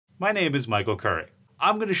My name is Michael Curry.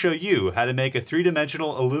 I'm going to show you how to make a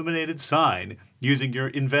three-dimensional illuminated sign using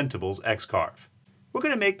your Inventables X-Carve. We're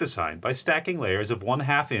going to make the sign by stacking layers of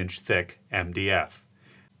 1/2 inch thick MDF.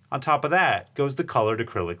 On top of that goes the colored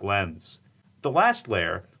acrylic lens. The last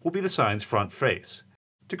layer will be the sign's front face.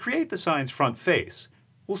 To create the sign's front face,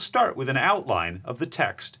 we'll start with an outline of the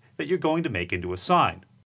text that you're going to make into a sign.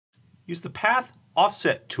 Use the Path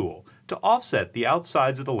Offset tool to offset the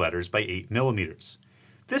outsides of the letters by 8 millimeters.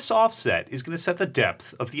 This offset is going to set the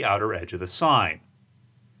depth of the outer edge of the sign.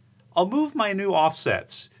 I'll move my new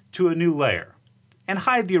offsets to a new layer and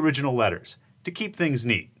hide the original letters to keep things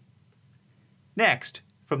neat. Next,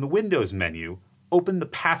 from the Windows menu, open the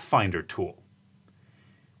Pathfinder tool.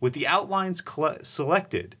 With the outlines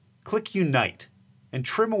selected, click Unite and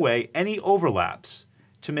trim away any overlaps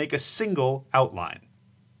to make a single outline.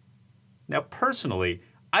 Now personally,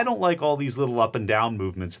 I don't like all these little up and down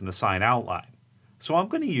movements in the sign outline. So I'm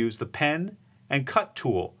going to use the pen and cut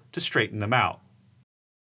tool to straighten them out.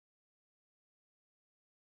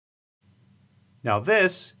 Now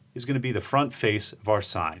this is going to be the front face of our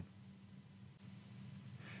sign.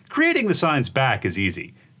 Creating the sign's back is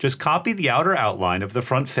easy. Just copy the outer outline of the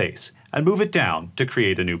front face and move it down to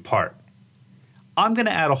create a new part. I'm going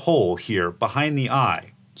to add a hole here behind the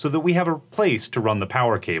eye so that we have a place to run the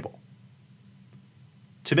power cable.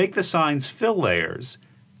 To make the sign's fill layers,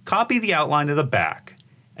 copy the outline of the back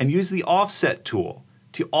and use the Offset tool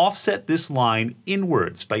to offset this line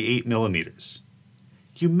inwards by 8 millimeters.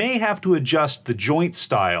 You may have to adjust the joint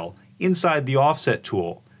style inside the Offset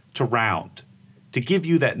tool to round to give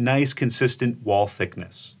you that nice consistent wall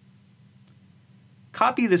thickness.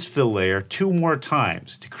 Copy this fill layer 2 more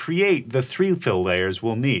times to create the 3 fill layers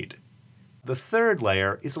we'll need. The third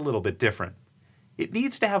layer is a little bit different. It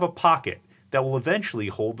needs to have a pocket that will eventually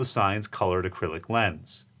hold the sign's colored acrylic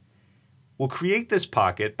lens. We'll create this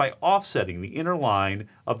pocket by offsetting the inner line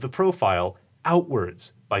of the profile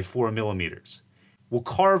outwards by 4 millimeters. We'll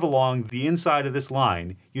carve along the inside of this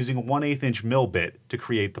line using a 1/8 inch mill bit to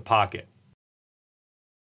create the pocket.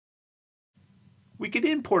 We can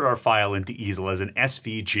import our file into Easel as an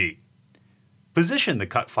SVG. Position the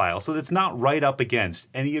cut file so that it's not right up against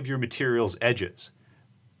any of your material's edges,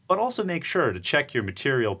 but also make sure to check your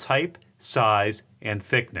material type, size, and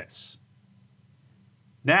thickness.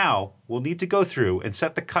 Now, we'll need to go through and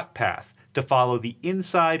set the cut path to follow the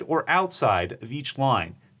inside or outside of each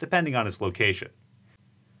line, depending on its location.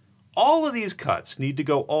 All of these cuts need to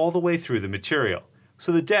go all the way through the material,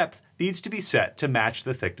 so the depth needs to be set to match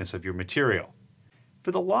the thickness of your material.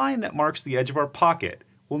 For the line that marks the edge of our pocket,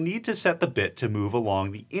 we'll need to set the bit to move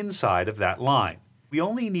along the inside of that line. We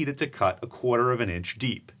only need it to cut 1/4 inch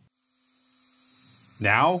deep.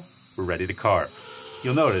 Now, we're ready to carve.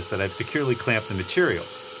 You'll notice that I've securely clamped the material,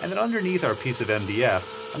 and that underneath our piece of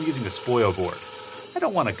MDF, I'm using a spoil board. I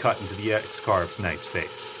don't want to cut into the X-Carve's nice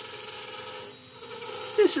face.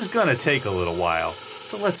 This is going to take a little while,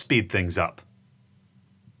 so let's speed things up.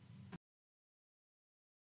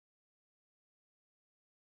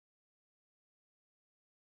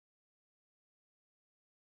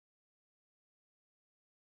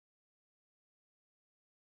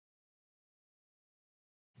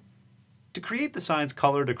 To create the sign's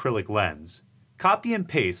colored acrylic lens, copy and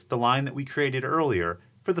paste the line that we created earlier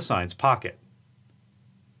for the sign's pocket.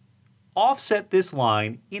 Offset this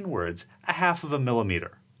line inwards 1/2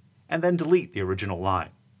 millimeter, and then delete the original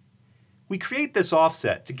line. We create this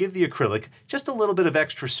offset to give the acrylic just a little bit of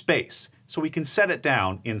extra space so we can set it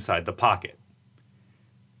down inside the pocket.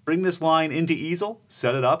 Bring this line into Easel,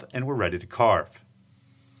 set it up, and we're ready to carve.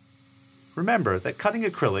 Remember that cutting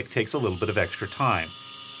acrylic takes a little bit of extra time.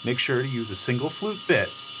 Make sure to use a single flute bit,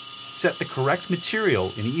 set the correct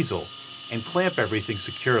material in Easel, and clamp everything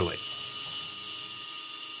securely.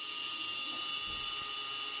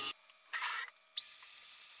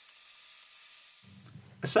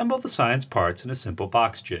 Assemble the sign's parts in a simple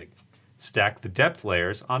box jig. Stack the depth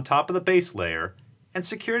layers on top of the base layer and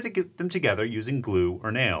secure them together using glue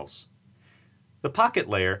or nails. The pocket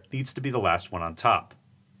layer needs to be the last one on top.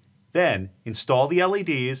 Then install the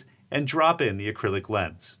LEDs and drop in the acrylic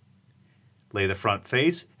lens. Lay the front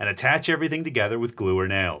face and attach everything together with glue or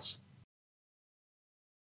nails.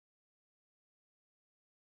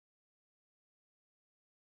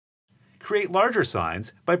 Create larger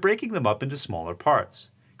signs by breaking them up into smaller parts.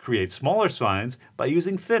 Create smaller signs by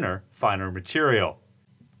using thinner, finer material.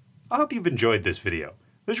 I hope you've enjoyed this video.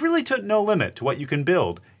 There's really no limit to what you can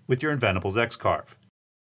build with your Inventables X-Carve.